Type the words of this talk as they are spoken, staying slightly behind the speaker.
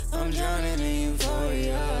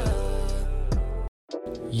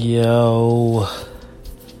Yo,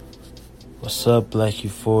 what's up, Black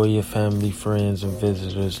Euphoria family, friends, and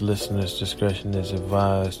visitors? Listeners' discretion is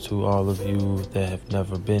advised to all of you that have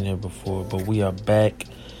never been here before, but we are back,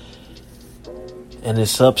 and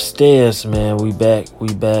it's upstairs, man. We back,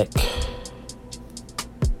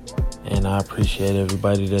 and I appreciate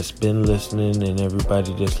everybody that's been listening and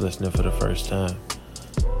everybody that's listening for the first time.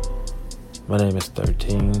 My name is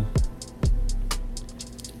 13,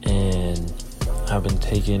 and I've been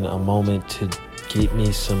taking a moment to get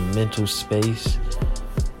me some mental space,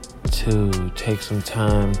 to take some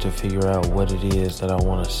time to figure out what it is that I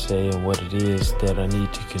want to say and what it is that I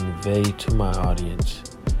need to convey to my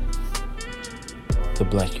audience, the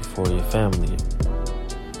Black Euphoria family,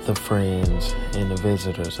 the friends and the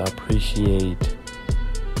visitors. I appreciate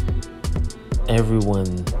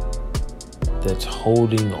everyone that's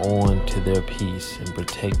holding on to their peace and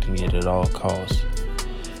protecting it at all costs.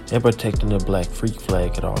 And protecting the black freak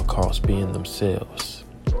flag at all costs, being themselves.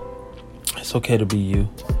 It's okay to be you.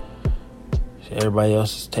 Everybody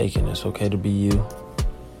else is taken. It's okay to be you.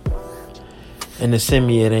 And to send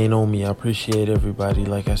me, it ain't on me. I appreciate everybody.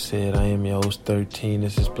 Like I said, I am your host 13.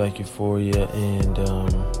 This is Black Euphoria. And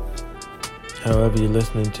however you're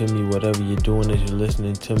listening to me, whatever you're doing as you're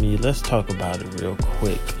listening to me, let's talk about it real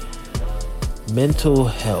quick. Mental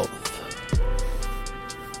health.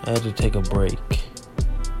 I had to take a break,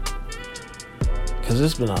 because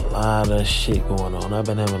there's been a lot of shit going on. I've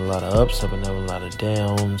been having a lot of ups, I've been having a lot of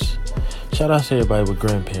downs. Shout out to everybody with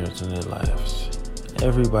grandparents in their lives.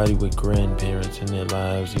 Everybody with grandparents in their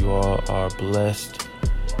lives, you all are blessed,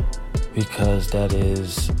 because that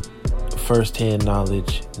is first-hand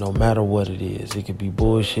knowledge, no matter what it is. It could be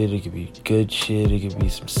bullshit, it could be good shit, it could be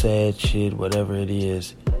some sad shit, whatever it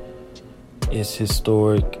is. It's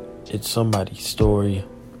historic, it's somebody's story.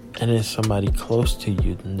 And it's somebody close to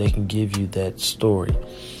you, and they can give you that story.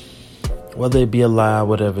 Whether it be a lie,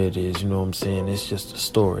 whatever it is, you know what I'm saying? It's just a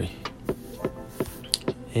story.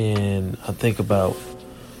 And I think about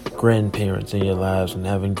grandparents in your lives and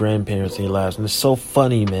having grandparents in your lives. And it's so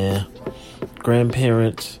funny, man.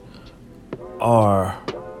 Grandparents are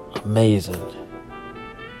amazing.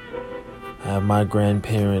 I have my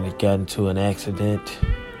grandparent that got into an accident.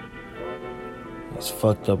 He's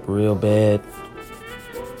fucked up real bad.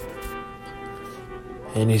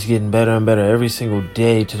 And he's getting better and better every single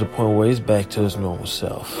day, to the point where he's back to his normal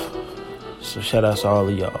self. So shout out to all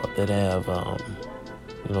of y'all that have,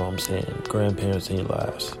 you know what I'm saying, grandparents in your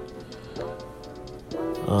lives.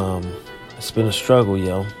 It's been a struggle,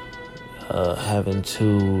 yo. Having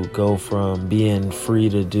to go from being free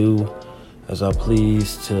to do as I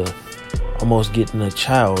please to almost getting a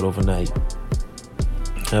child overnight.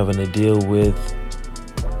 Having to deal with,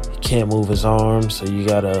 can't move his arms, so you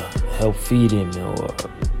gotta help feed him, or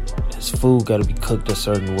his food gotta be cooked a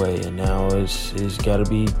certain way, and now it's gotta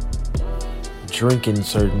be drinking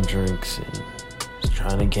certain drinks, and he's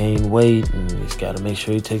trying to gain weight, and he's gotta make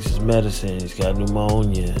sure he takes his medicine. He's got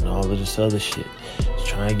pneumonia and all of this other shit. He's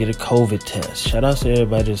trying to get a COVID test. Shout out to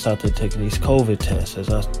everybody that's out there taking these COVID tests. As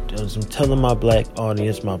I'm telling my black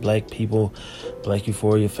audience, my black people, Black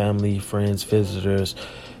Euphoria family, friends, visitors,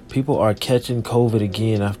 people are catching COVID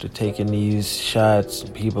again after taking these shots.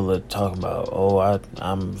 People are talking about,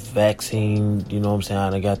 I'm vaccine, you know what I'm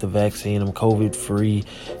saying? I got the vaccine, I'm COVID free,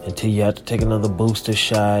 until you have to take another booster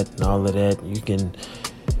shot and all of that. You can,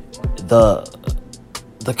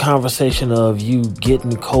 the conversation of you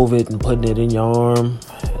getting COVID and putting it in your arm,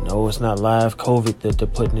 no, it's not live COVID that they're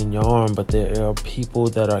putting in your arm, but there are people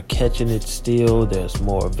that are catching it still. There's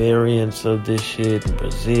more variants of this shit, in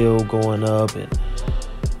Brazil going up, and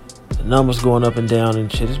the numbers going up and down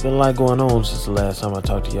and shit. It's been a lot going on since the last time I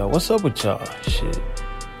talked to y'all. What's up with y'all? Shit.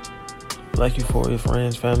 Black Euphoria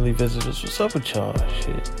friends, family, visitors, what's up with y'all?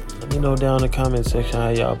 Shit. Let me know down in the comment section how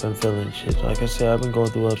y'all been feeling. Shit. Like I said, I've been going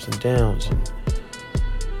through ups and downs, and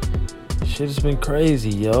shit has been crazy,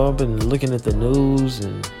 yo. I've been looking at the news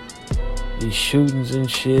and these shootings and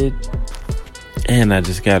shit. And I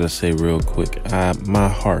just gotta say real quick, my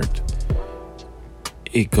heart,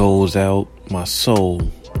 it goes out, my soul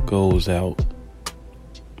goes out,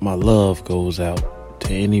 my love goes out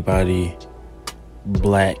to anybody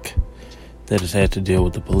black that has had to deal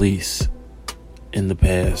with the police in the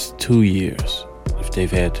past 2 years. If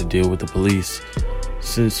they've had to deal with the police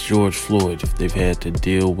since George Floyd, if they've had to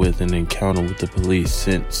deal with an encounter with the police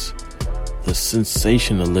since the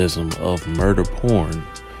sensationalism of murder porn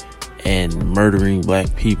and murdering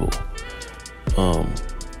black people,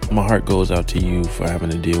 my heart goes out to you for having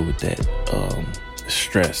to deal with that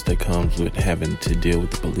stress that comes with having to deal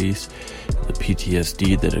with the police, the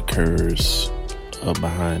PTSD that occurs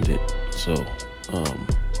behind it. So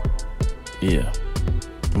yeah,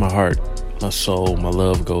 my heart, my soul, my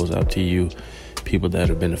love goes out to you, people that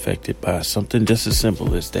have been affected by something just as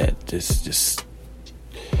simple as that. It's just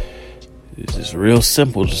real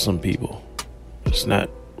simple to some people. It's not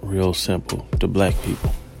real simple to black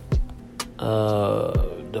people.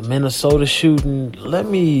 The Minnesota shooting, let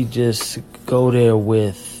me just go there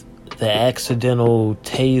with the accidental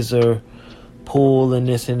taser pull and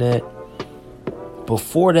this and that.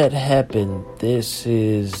 Before that happened, this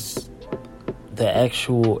is the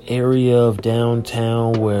actual area of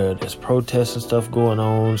downtown where there's protests and stuff going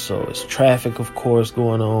on. So it's traffic, of course,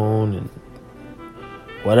 going on and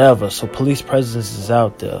whatever. So police presence is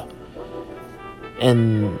out there.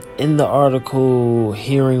 And in the article,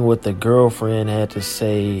 hearing what the girlfriend had to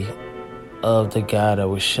say of the guy that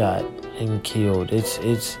was shot and killed,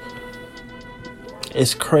 it's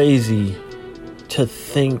crazy to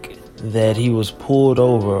think that he was pulled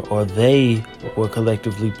over, or they were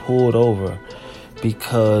collectively pulled over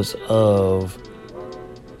because of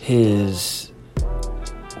his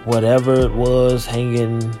whatever it was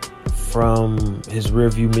hanging from his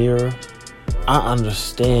rearview mirror. I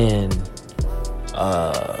understand,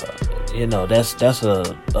 that's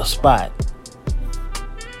a spot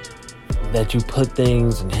that you put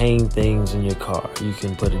things and hang things in your car. You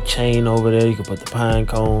can put a chain over there. You can put the pine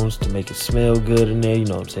cones to make it smell good in there. You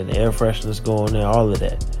know what I'm saying? The air fresheners go in there, all of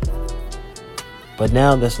that. But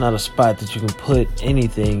now that's not a spot that you can put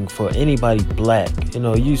anything for anybody black.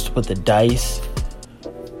 You used to put the dice,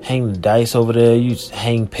 hang the dice over there. You used to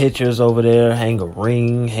hang pictures over there, hang a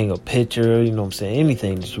ring, hang a picture. You know what I'm saying?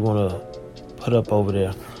 Anything that you want to put up over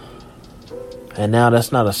there. And now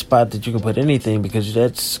that's not a spot that you can put anything, because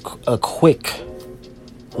that's a quick,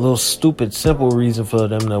 little stupid, simple reason for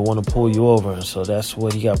them to want to pull you over. And so that's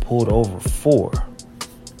what he got pulled over for.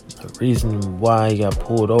 The reason why he got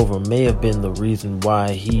pulled over may have been the reason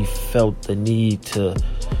why he felt the need to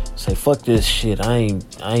say, fuck this shit. I ain't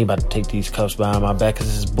about to take these cuffs behind my back, because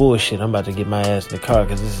this is bullshit. I'm about to get my ass in the car,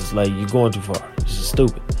 because this is like, you're going too far. This is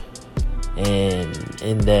stupid. And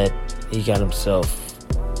in that, he got himself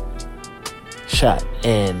shot.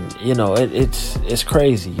 And it's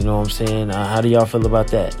crazy. You know what I'm saying? How do y'all feel about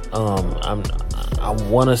that? I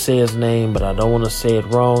want to say his name, but I don't want to say it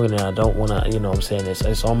wrong, and I don't want to, you know what I'm saying,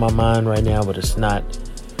 it's on my mind right now, but it's not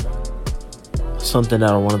something that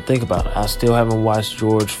I want to think about. I still haven't watched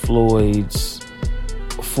George Floyd's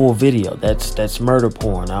full video. That's murder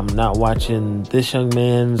porn. I'm not watching this young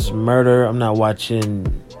man's murder. I'm not watching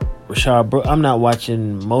Rashad Brooks. I'm not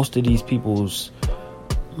watching most of these people's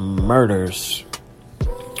murders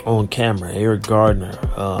on camera. Eric Gardner,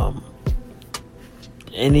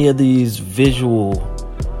 any of these visual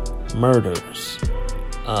murders,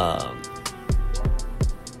 I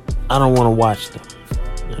don't want to watch them.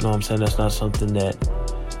 You know what I'm saying? That's not something that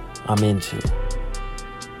I'm into.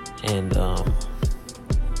 And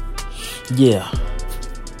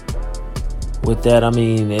with that, I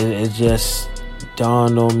mean, it just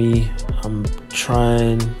dawned on me. I'm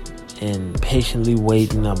trying and patiently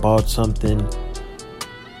waiting. I bought something,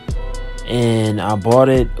 and I bought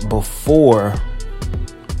it before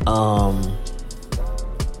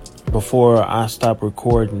I stopped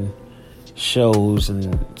recording shows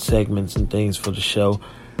and segments and things for the show.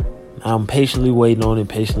 I'm patiently waiting on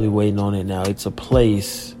it. Now, it's a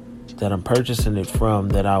place that I'm purchasing it from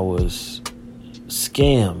that I was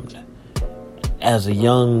scammed as a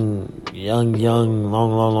long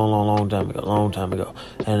time ago.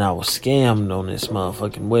 And I was scammed on this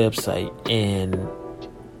motherfucking website, and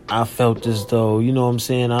I felt as though, you know what I'm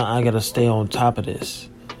saying, I gotta stay on top of this.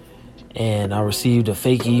 And I received a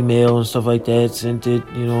fake email and stuff like that, sent it,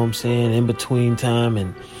 you know what I'm saying, in between time,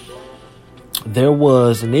 and there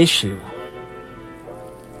was an issue.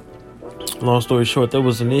 Long story short, there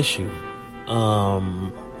was an issue.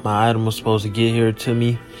 My item was supposed to get here to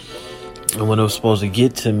me, and when it was supposed to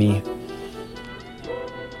get to me,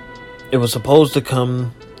 it was supposed to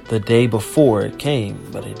come the day before it came,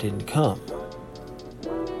 but it didn't come.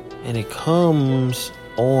 And it comes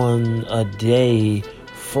on a day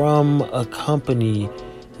from a company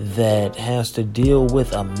that has to deal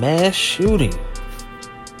with a mass shooting.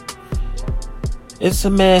 It's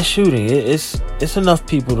a mass shooting. It's enough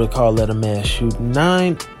people to call that a mass shooting.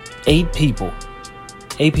 8 people.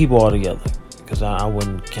 8 people altogether. Because I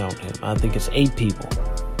wouldn't count him. I think it's 8 people.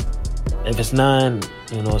 If it's 9,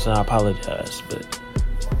 I apologize. But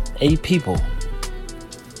 8 people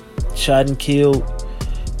shot and killed.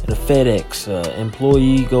 And a FedEx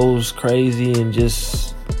employee goes crazy and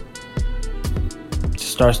just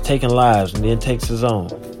starts taking lives and then takes his own.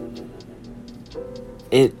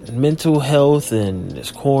 mental health and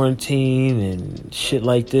this quarantine and shit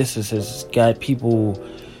like this has got people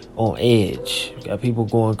on edge, got people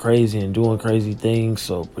going crazy and doing crazy things.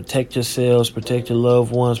 So protect yourselves, protect your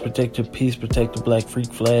loved ones, protect your peace, protect the Black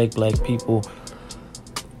Freak Flag, Black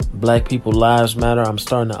people lives matter. I'm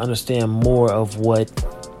starting to understand more of what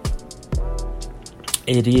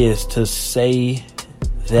it is to say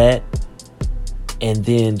that, and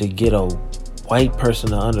then to get a white person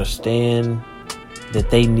to understand that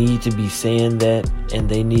they need to be saying that, and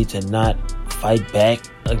they need to not fight back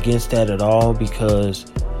against that at all, because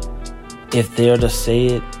if they're to say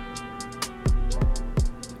it,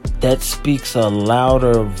 that speaks a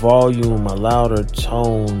louder volume, a louder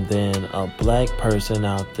tone than a black person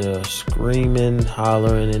out there screaming,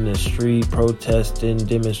 hollering in the street, protesting,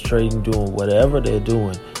 demonstrating, doing whatever they're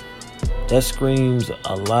doing. That screams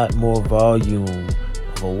a lot more volume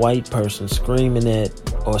of a white person screaming that,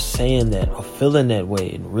 or saying that, or feeling that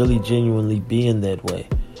way, and really genuinely being that way.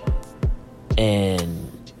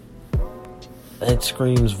 And that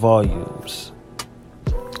screams volumes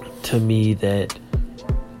to me that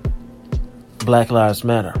Black Lives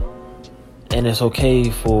Matter. And it's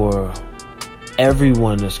okay for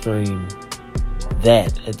everyone to scream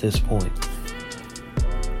that at this point.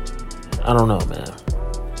 I don't know, man.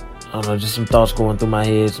 I don't know, just some thoughts going through my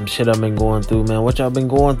head, some shit I've been going through, man. What y'all been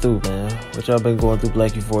going through, man? What y'all been going through,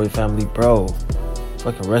 Black Euphoria family? Bro,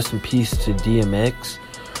 fucking rest in peace to DMX.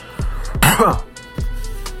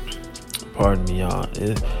 Pardon me, y'all.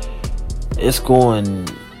 It's going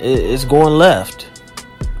left.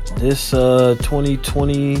 This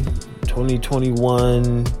 2020,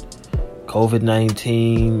 2021,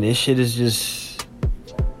 COVID-19, this shit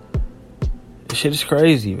is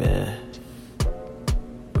crazy, man.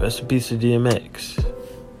 Rest in peace to DMX.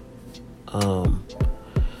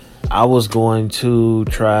 I was going to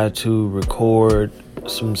try to record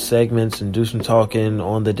some segments and do some talking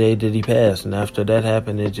on the day that he passed, and after that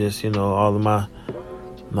happened, it just, all of my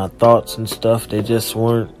thoughts and stuff, they just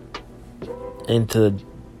weren't into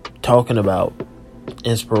talking about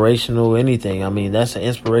inspirational anything. I mean, that's an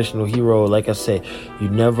inspirational hero. Like I said, you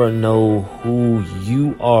never know who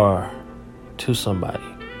you are to somebody.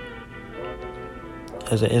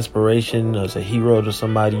 As an inspiration, as a hero to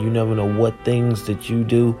somebody, you never know what things that you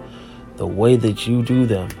do, the way that you do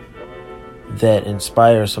them, that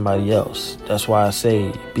inspire somebody else. That's why I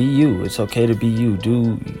say, be you. It's okay to be you.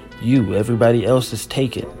 Do you. Everybody else is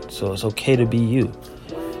taken, so it's okay to be you.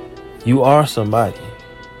 You are somebody.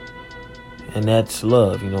 And that's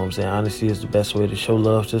love, you know what I'm saying? Honesty is the best way to show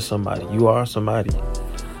love to somebody. You are somebody.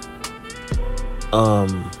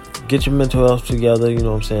 Get your mental health together, you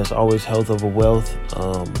know what I'm saying? It's always health over wealth.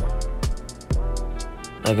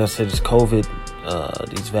 Like I said, it's COVID,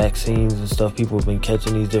 these vaccines and stuff. People have been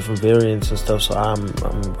catching these different variants and stuff, so I'm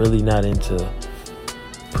really not into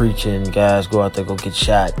preaching, guys, go out there, go get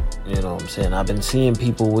shot, you know what I'm saying? I've been seeing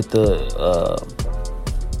people with the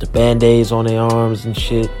Band-Aids on their arms and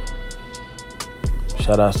shit.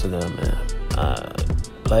 Shout outs to them, man.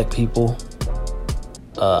 Black people,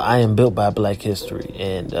 I am built by Black history,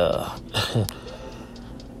 and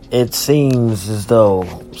it seems as though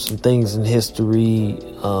some things in history,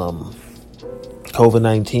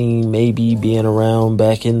 COVID-19 maybe being around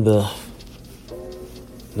back in the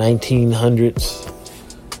 1900s.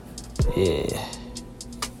 Yeah,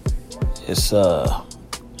 it's a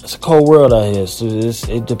cold world out here, so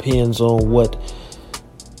it depends on what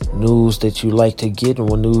news that you like to get and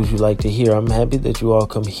what news you like to hear. I'm happy that you all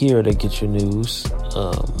come here to get your news.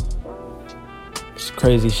 It's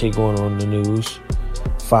crazy shit going on in the news.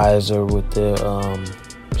 Pfizer with their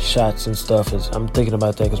shots and stuff. I'm thinking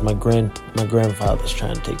about that because my grandfather's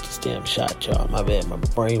trying to take this damn shot, y'all. My bad, my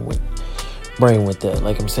brain went there.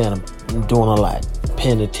 Like I'm saying, I'm doing a lot,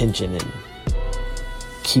 paying attention and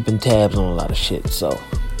keeping tabs on a lot of shit. So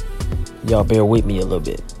y'all bear with me a little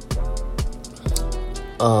bit.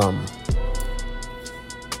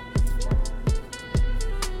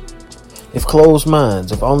 If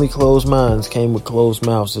only closed minds came with closed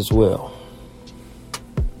mouths as well.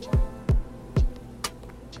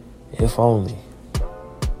 If only.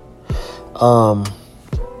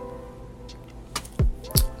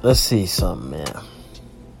 Let's see something, man.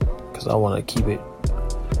 Because I want to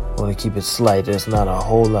keep it slight. There's not a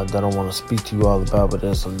whole lot that I want to speak to you all about, but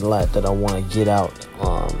there's a lot that I want to get out.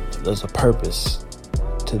 There's a purpose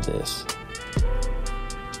to this.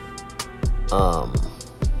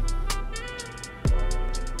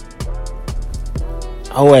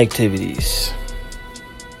 Whole activities,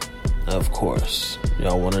 of course,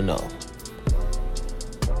 y'all want to know.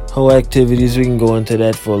 Whole activities, we can go into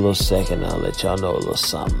that for a little second. I'll let y'all know a little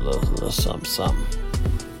something.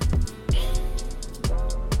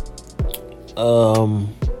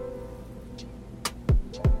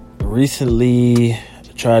 Recently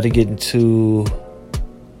I tried to get into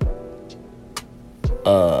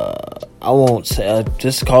I won't say,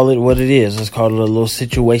 just call it what it is. Let's call it a little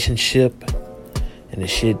situationship, and the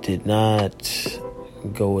shit did not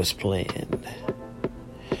go as planned.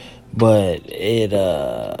 But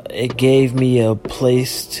it gave me a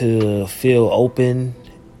place to feel open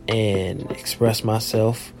and express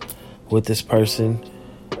myself with this person.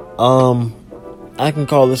 I can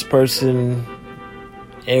call this person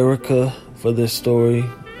Erica for this story.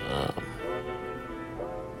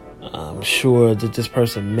 I'm sure that this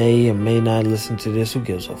person may or may not listen to this. Who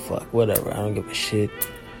gives a fuck? Whatever. I don't give a shit.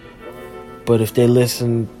 But if they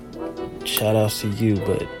listen, shout outs to you.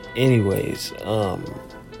 But anyways, I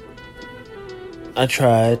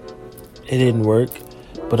tried. It didn't work.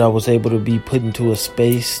 But I was able to be put into a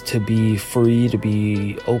space to be free, to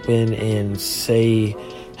be open and say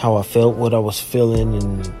how I felt, what I was feeling.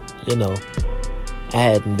 And, you know, I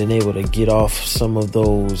hadn't been able to get off some of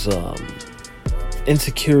those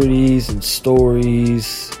insecurities and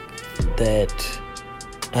stories that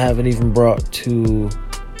I haven't even brought to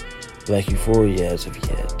Black Euphoria as of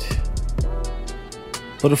yet.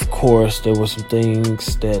 But of course, there were some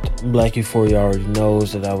things that Black Euphoria already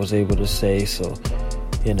knows that I was able to say, so,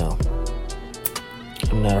 you know,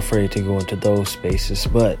 I'm not afraid to go into those spaces.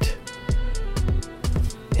 But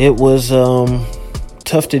it was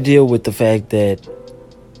tough to deal with the fact that,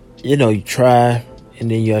 you know, you try and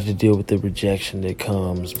then you have to deal with the rejection that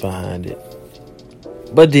comes behind it.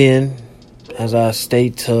 But then, as I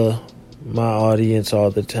state to my audience all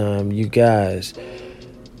the time, you guys,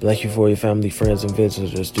 Black Euphoria family, friends, and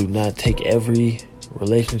visitors, do not take every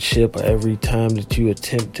relationship or every time that you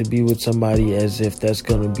attempt to be with somebody as if that's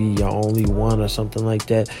going to be your only one or something like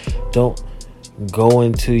that. Don't go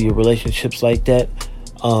into your relationships like that.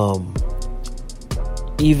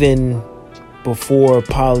 Even before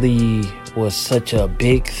poly was such a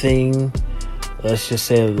big thing, let's just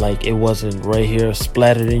say, like, it wasn't right here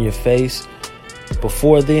splattered in your face.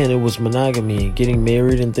 Before then, it was monogamy and getting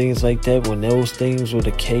married and things like that. When those things were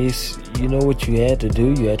the case, you know what you had to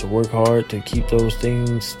do? You had to work hard to keep those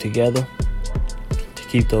things together, to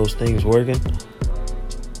keep those things working.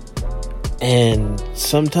 And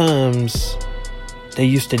sometimes they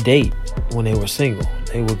used to date when they were single.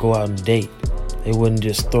 They would go out and date. They wouldn't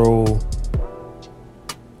just throw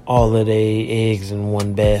all of their eggs in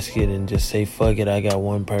one basket and just say, fuck it, I got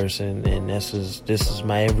one person and this is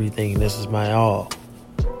my everything, this is my all.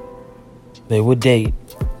 They would date.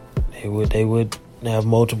 They would have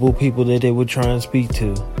multiple people that they would try and speak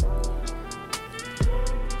to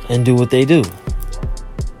and do what they do.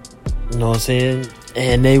 You know what I'm saying?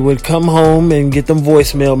 And they would come home and get them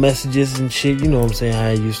voicemail messages and shit, you know what I'm saying, how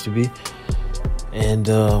it used to be. And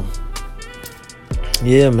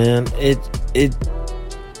yeah, man,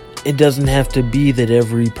 it doesn't have to be that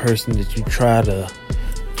every person that you try to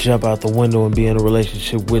jump out the window and be in a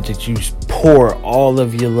relationship with, that you pour all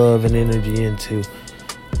of your love and energy into,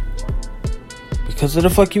 because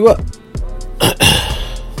it'll fuck you up.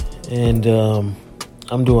 And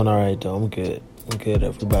I'm doing all right though. I'm good,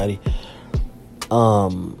 everybody.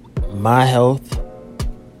 My health,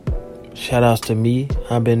 shout outs to me.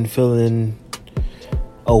 I've been feeling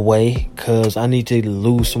away because I need to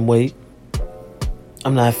lose some weight.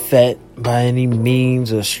 I'm not fat by any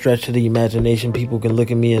means or stretch of the imagination. People can look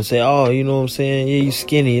at me and say, oh, you know what I'm saying? Yeah, you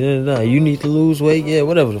skinny. You need to lose weight? Yeah,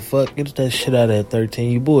 whatever the fuck. Get that shit out of that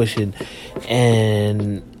 13. You bullshit.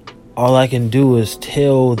 And all I can do is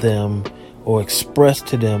tell them or express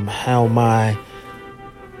to them how my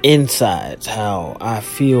insides, how I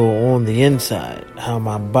feel on the inside, how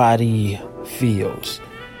my body feels.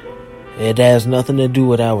 It has nothing to do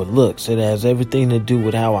with how it looks. It has everything to do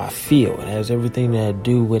with how I feel. It has everything to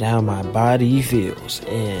do with how my body feels.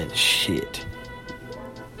 And shit,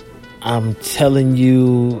 I'm telling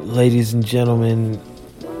you, ladies and gentlemen,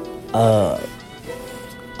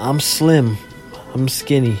 I'm slim. I'm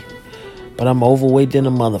skinny. But I'm overweight than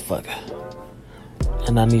a motherfucker.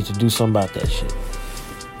 And I need to do something about that shit.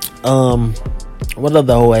 What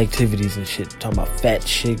other whole activities and shit? Talking about fat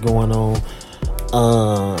shit going on.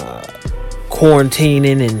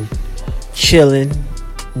 Quarantining and chilling,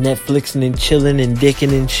 Netflixing and chilling and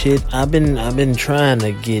dicking and shit. I've been trying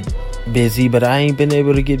to get busy, but I ain't been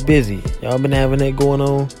able to get busy. Y'all been having that going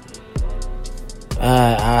on?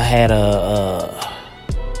 I had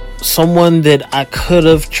someone that I could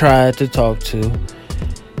have tried to talk to.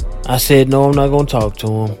 I said, no, I'm not gonna talk to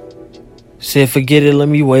him. Said, forget it, let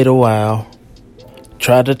me wait a while.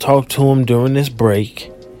 Tried to talk to him during this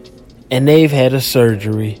break, and they've had a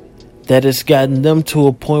surgery that has gotten them to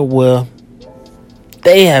a point where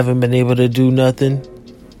They haven't been able to do nothing.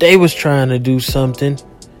 They was trying to do something.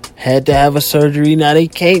 Had to have a surgery. Now they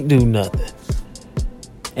can't do nothing.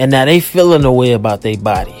 And now they feeling a way about their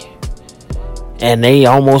body. And they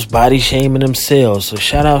almost body shaming themselves. So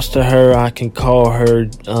shout outs to her. I can call her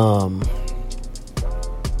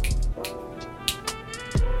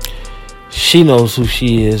she knows who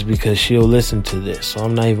she is because she'll listen to this. So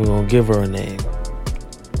I'm not even going to give her a name.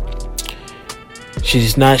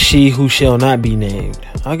 She's not she who shall not be named.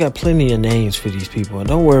 I got plenty of names for these people. And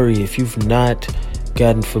don't worry if you've not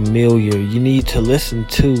gotten familiar. You need to listen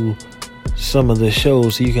to some of the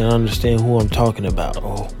shows so you can understand who I'm talking about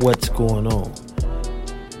or what's going on.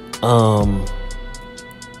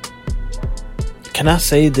 Can I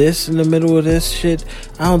say this in the middle of this shit?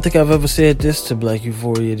 I don't think I've ever said this to Black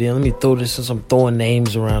Euphoria. Then let me throw this since I'm throwing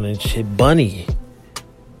names around and shit. Bunny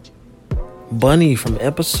from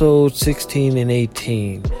episode 16 and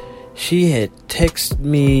 18. She had texted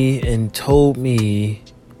me and told me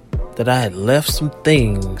that I had left some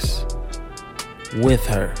things with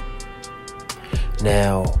her.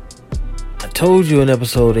 Now, I told you in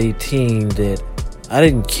episode 18 that I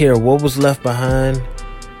didn't care what was left behind.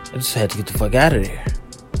 I just had to get the fuck out of there.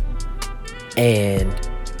 And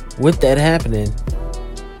with that happening,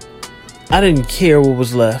 I didn't care what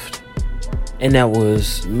was left. And that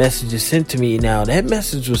was messages sent to me. Now, that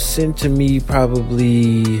message was sent to me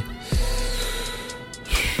probably,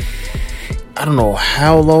 I don't know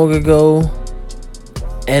how long ago.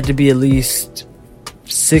 It had to be at least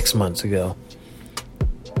 6 months ago.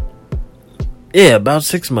 Yeah, about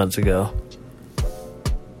 6 months ago.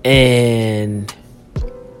 And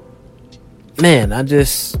man, I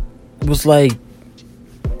just was like,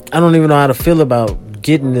 I don't even know how to feel about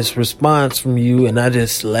getting this response from you, and I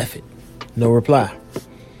just left it. No reply.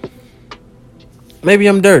 Maybe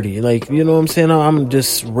I'm dirty, like, you know what I'm saying? I'm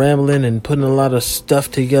just rambling and putting a lot of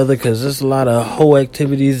stuff together because there's a lot of whole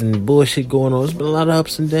activities and bullshit going on. There's been a lot of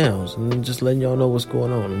ups and downs, and I'm just letting y'all know what's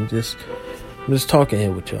going on. I'm just talking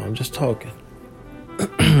here with y'all. I'm just talking.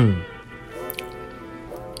 There's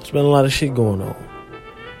been a lot of shit going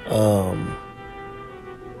on.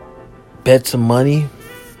 Bet some money,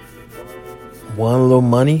 won a little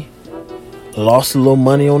money, lost a little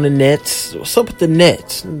money on the Nets. What's up with the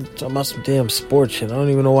Nets? I'm talking about some damn sports shit. I don't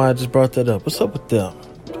even know why I just brought that up. What's up with them?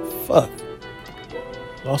 Fuck.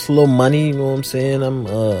 Lost a little money, you know what I'm saying? I'm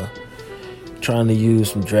trying to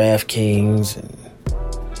use some DraftKings, and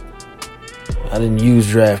I didn't use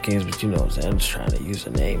DraftKings, but you know what I'm saying? I'm just trying to use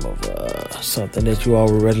the name of something that you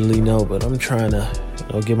all readily know, but I'm trying to,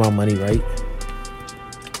 get my money right.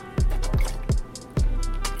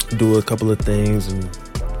 Do a couple of things and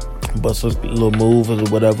bust a little move or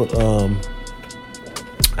whatever.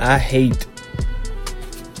 I hate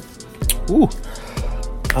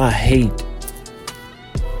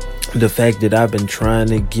the fact that I've been trying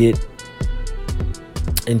to get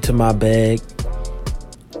into my bag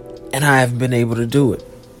and I haven't been able to do it.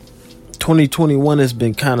 2021 has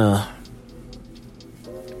been kind of,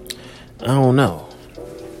 I don't know.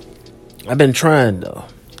 I've been trying though.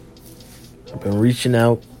 I've been reaching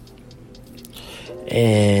out.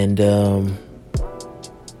 And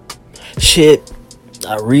shit,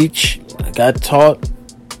 I reach, I got taught,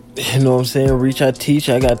 you know what I'm saying? Reach, I teach,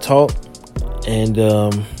 I got taught. And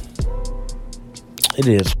it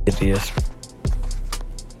is.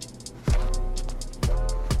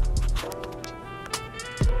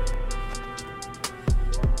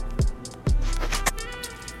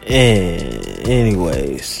 And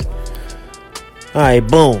anyways, alright,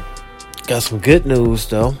 boom. Got some good news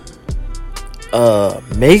though.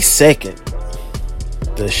 May 2nd,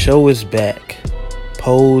 the show is back.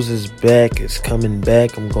 Pose is back. It's coming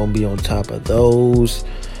back. I'm gonna be on top of those.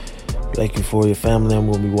 Black Euphoria family,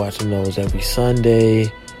 I'm gonna be watching those every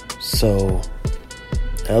Sunday. So,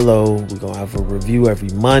 hello. We're gonna have a review every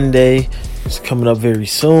Monday. It's coming up very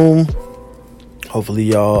soon. Hopefully,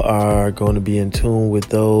 y'all are going to be in tune with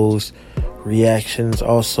those reactions.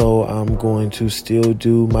 Also, I'm going to still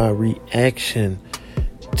do my reaction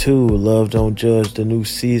to Love Don't Judge. The new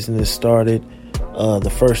season has started. The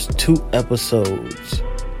first 2 episodes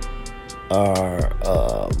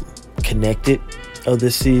are connected of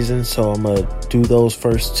this season, so I'm gonna do those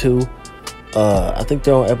first 2. I think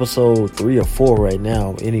they're on episode 3 or 4 right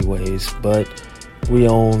now anyways, but we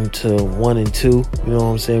on to 1 and 2. You know what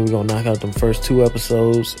I'm saying? We're gonna knock out them first 2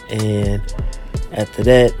 episodes, and after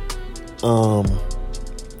that,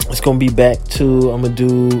 it's gonna be back to, I'm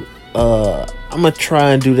gonna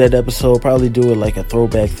try and do that episode, probably do it like a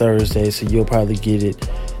throwback Thursday, so you'll probably get it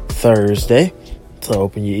Thursday. So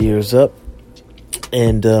open your ears up.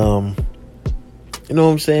 And You know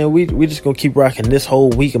what I'm saying? We just gonna keep rocking. This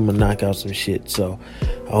whole week I'm gonna knock out some shit. So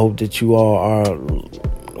I hope that you all are,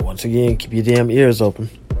 once again, keep your damn ears open.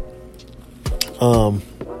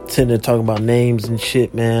 Sitting there talking about names and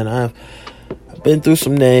shit, man. I've been through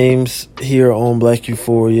some names here on Black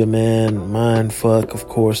Euphoria, man. Mindfuck, of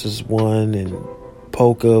course, is one, and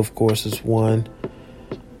Polka, of course, is one.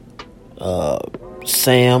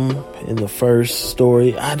 Sam in the first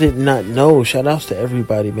story. I did not know. Shout outs to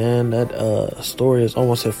everybody, man. That story is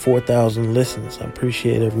almost at 4,000 listens. I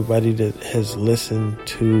appreciate everybody that has listened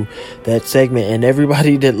to that segment, and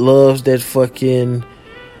everybody that loves that fucking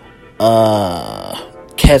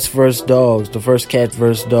Cats vs. Dogs, the first Cats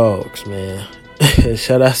vs. Dogs, man.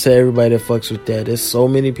 Shout out to everybody that fucks with that. There's so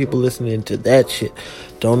many people listening to that shit.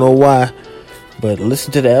 Don't know why, but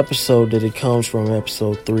listen to the episode that it comes from,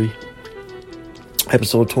 episode 3.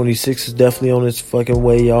 Episode 26 is definitely on its fucking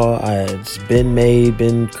way, y'all. It's been made,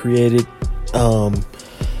 been created. And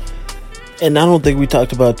I don't think we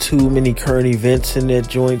talked about too many current events in that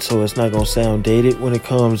joint, so it's not going to sound dated when it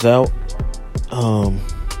comes out.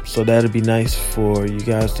 So that'd be nice for you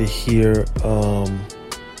guys to hear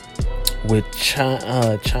with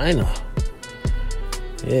China.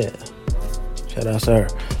 Yeah. Shout out to her.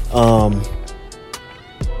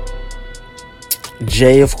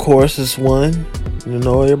 Jay, of course, is one. You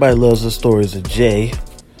know, everybody loves the stories of Jay.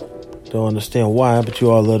 Don't understand why, but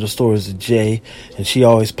you all love the stories of Jay. And she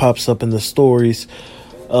always pops up in the stories.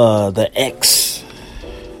 The X.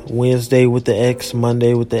 Wednesday with the X.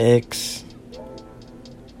 Monday with the X.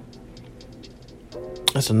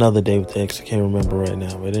 That's another day with the X. I can't remember right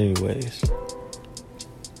now. But anyways.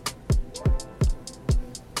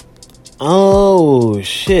 Oh,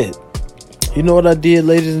 shit. You know what I did,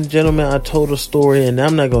 ladies and gentlemen? I told a story, and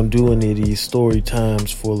I'm not going to do any of these story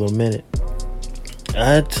times for a little minute.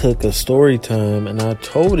 I took a story time, and I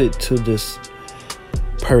told it to this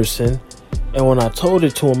person. And when I told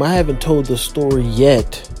it to him, I haven't told the story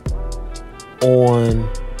yet on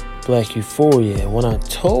Black Euphoria. When I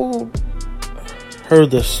told her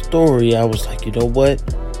the story, I was like, you know what?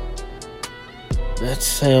 That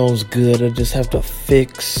sounds good. I just have to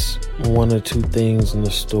fix one or two things in the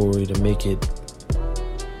story to make it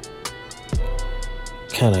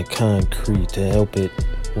kind of concrete, to help it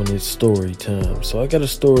when it's story time. So I got a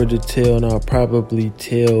story to tell, and I'll probably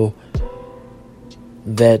tell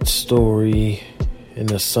that story in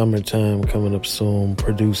the summertime coming up soon.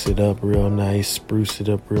 Produce it up real nice, spruce it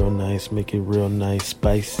up real nice, make it real nice,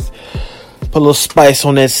 spice, put a little spice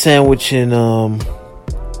on that sandwich, and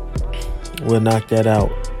we'll knock that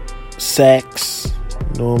out. Sax,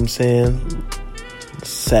 you know what I'm saying?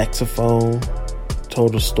 Saxophone.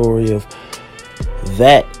 Told a story of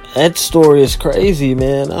that. That story is crazy,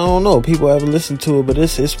 man. I don't know. People haven't listened to it, but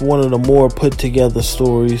it's one of the more put together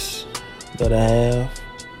stories that I have.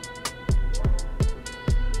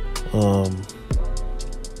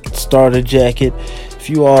 Starter Jacket. If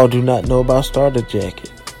you all do not know about Starter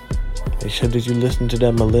Jacket, make sure that you listen to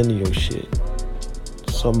that millennial shit.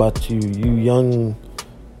 Something about you young,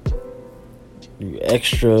 you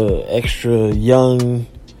extra young,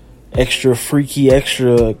 extra freaky,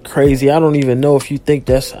 extra crazy. I don't even know if you think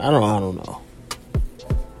that's, I don't know.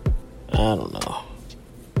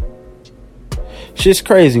 Shit's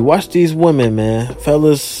crazy. Watch these women, man.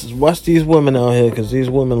 Fellas, watch these women out here, because these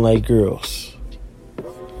women like girls.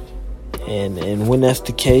 And when that's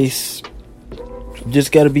the case, you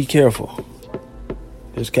just got to be careful.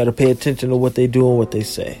 Just got to pay attention to what they do and what they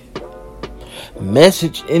say.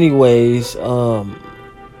 Message anyways,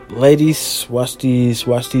 ladies, watch these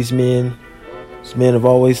men. These men have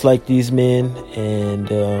always liked these men,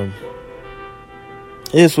 and it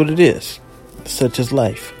is what it is. Such is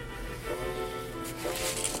life.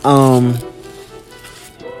 I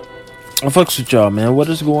fucks with y'all, man. What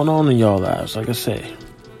is going on in y'all lives? Like I say,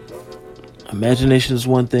 imagination is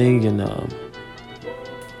one thing, and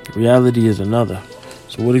reality is another.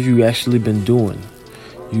 So what have you actually been doing?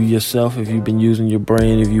 You yourself, if you've been using your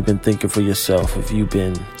brain, if you've been thinking for yourself, if you've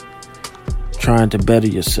been trying to better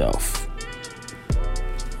yourself.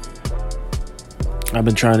 I've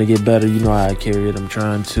been trying to get better. You know how I carry it. I'm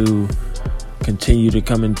trying to continue to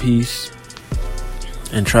come in peace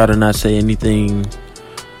and try to not say anything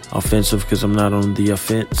offensive, because I'm not on the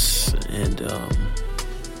offense. And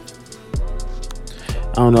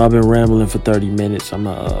I don't know, I've been rambling for 30 minutes. I'm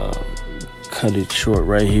gonna cut it short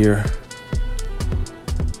right here,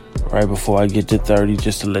 right before I get to 30,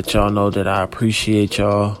 just to let y'all know that I appreciate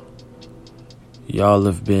y'all. Y'all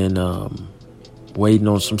have been waiting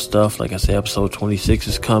on some stuff. Like I said, episode 26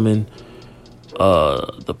 is coming.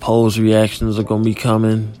 The polls reactions are gonna be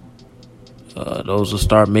coming. Those will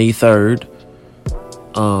start May 3rd.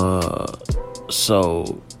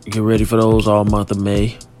 So get ready for those all month of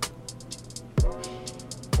May.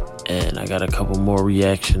 And I got a couple more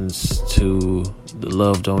reactions to the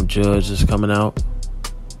Love Don't Judge that's coming out.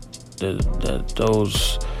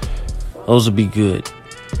 Those will be good,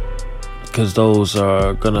 because those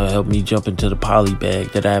are gonna help me jump into the poly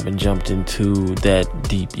bag that I haven't jumped into that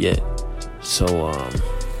deep yet. So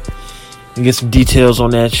and get some details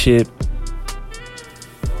on that shit.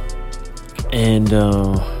 And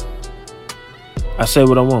I say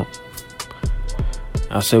what I want.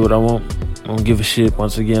 I don't give a shit.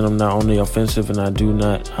 Once again, I'm not on the offensive, and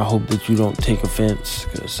I hope that you don't take offense,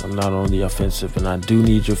 because I'm not on the offensive, and I do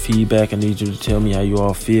need your feedback. I need you to tell me how you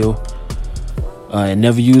all feel. And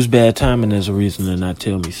never use bad timing as a reason to not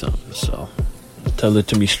tell me something. So tell it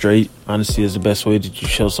to me straight. Honesty is the best way that you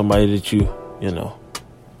show somebody that you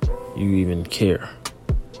even care.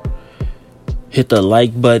 Hit the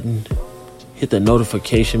like button, hit the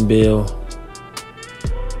notification bell,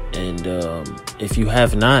 and if you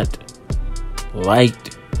have not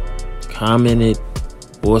liked, commented,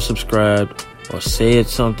 or subscribed, or said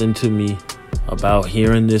something to me about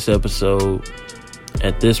hearing this episode,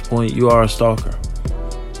 at this point you are a stalker.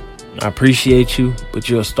 I appreciate you, but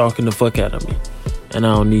you're stalking the fuck out of me, and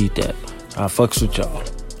I don't need that. I fucks with y'all.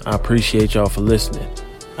 I appreciate y'all for listening.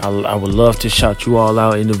 I would love to shout you all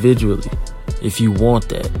out individually if you want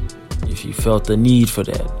that, if you felt the need for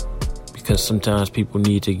that, because sometimes people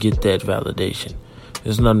need to get that validation.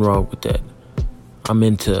 There's nothing wrong with that. I'm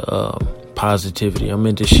into positivity. I'm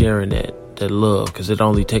into sharing that love, because it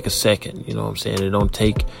only take a second. You know what I'm saying? It don't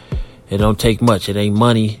take much. It ain't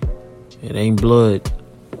money. It ain't blood.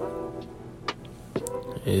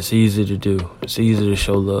 It's easy to do. It's easy to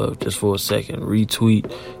show love just for a second.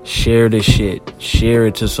 Retweet, share this shit, share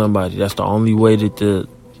it to somebody. That's the only way that the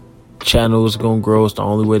channel is gonna grow. It's the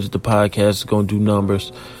only way that the podcast is gonna do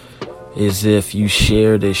numbers, is if you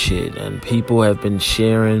share this shit. And people have been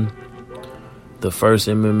sharing the first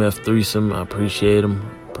MMF threesome. I appreciate them.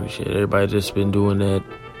 Appreciate everybody that's been doing that.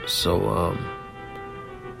 So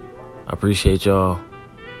I appreciate y'all.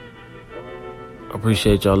 I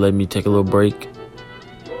appreciate y'all letting me take a little break.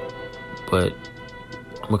 But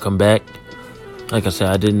I'm gonna come back. Like I said,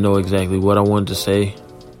 I didn't know exactly what I wanted to say,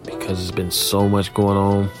 because there's been so much going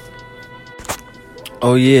on.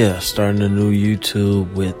 Oh yeah, starting a new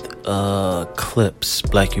YouTube with clips,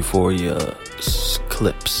 Black Euphoria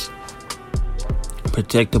clips.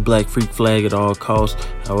 Protect the Black Freak flag at all costs.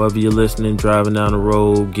 However you're listening, driving down the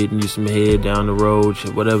road, getting you some head down the road,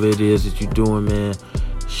 shit, whatever it is that you're doing, man,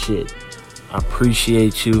 shit. I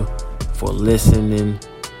appreciate you for listening.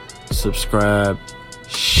 Subscribe,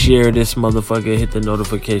 share this motherfucker, hit the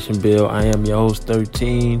notification bell. I am your host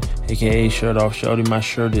 13, aka Shirt Off Shorty. My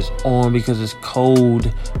shirt is on because it's cold,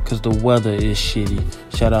 because the weather is shitty.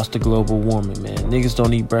 Shout outs to global warming, man. Niggas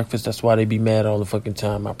don't eat breakfast, that's why they be mad all the fucking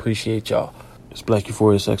time. I appreciate y'all. It's Black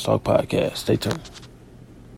Euphoria Sex Talk Podcast. Stay tuned.